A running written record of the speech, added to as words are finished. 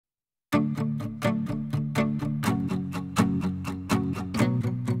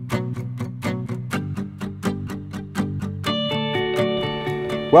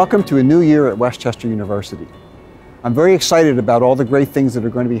Welcome to a new year at Westchester University. I'm very excited about all the great things that are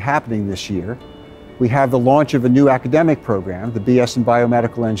going to be happening this year. We have the launch of a new academic program, the BS in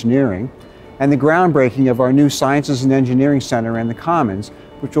Biomedical Engineering, and the groundbreaking of our new Sciences and Engineering Center and the Commons,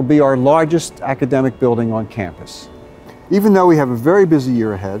 which will be our largest academic building on campus. Even though we have a very busy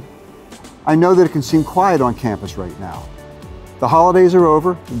year ahead, I know that it can seem quiet on campus right now. The holidays are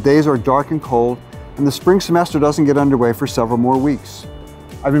over, the days are dark and cold, and the spring semester doesn't get underway for several more weeks.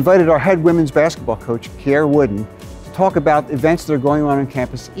 I've invited our head women's basketball coach, Kiera Wooden, to talk about events that are going on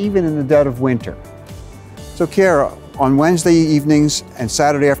campus even in the dead of winter. So Kiera, on Wednesday evenings and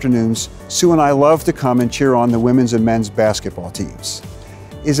Saturday afternoons, Sue and I love to come and cheer on the women's and men's basketball teams.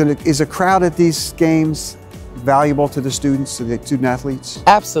 Is a crowd at these games valuable to the students, to the student athletes?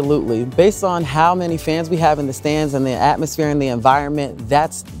 Absolutely. Based on how many fans we have in the stands and the atmosphere and the environment,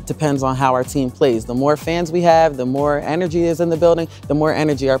 that depends on how our team plays. The more fans we have, the more energy is in the building, the more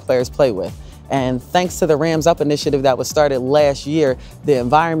energy our players play with. And thanks to the Rams Up initiative that was started last year, the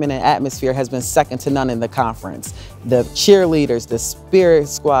environment and atmosphere has been second to none in the conference. The cheerleaders, the spirit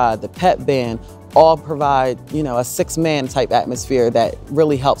squad, the pep band, all provide, a six-man type atmosphere that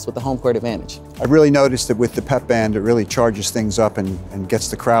really helps with the home court advantage. I really noticed that with the pep band, it really charges things up and gets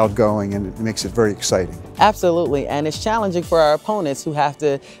the crowd going, and it makes it very exciting. Absolutely, and it's challenging for our opponents who have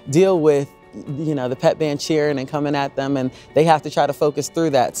to deal with the pep band cheering and coming at them, and they have to try to focus through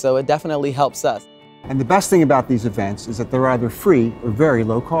that, so it definitely helps us. And the best thing about these events is that they're either free or very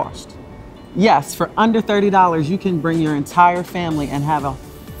low cost. Yes, for under $30, you can bring your entire family and have a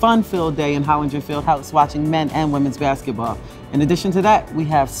fun-filled day in Hollinger Fieldhouse watching men and women's basketball. In addition to that, we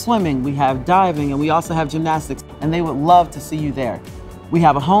have swimming, we have diving, and we also have gymnastics, and they would love to see you there. We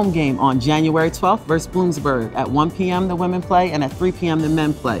have a home game on January 12th versus Bloomsburg. At 1 p.m. the women play, and at 3 p.m. the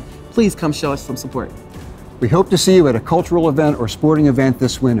men play. Please come show us some support. We hope to see you at a cultural event or sporting event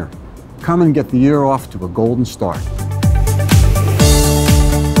this winter. Come and get the year off to a golden start.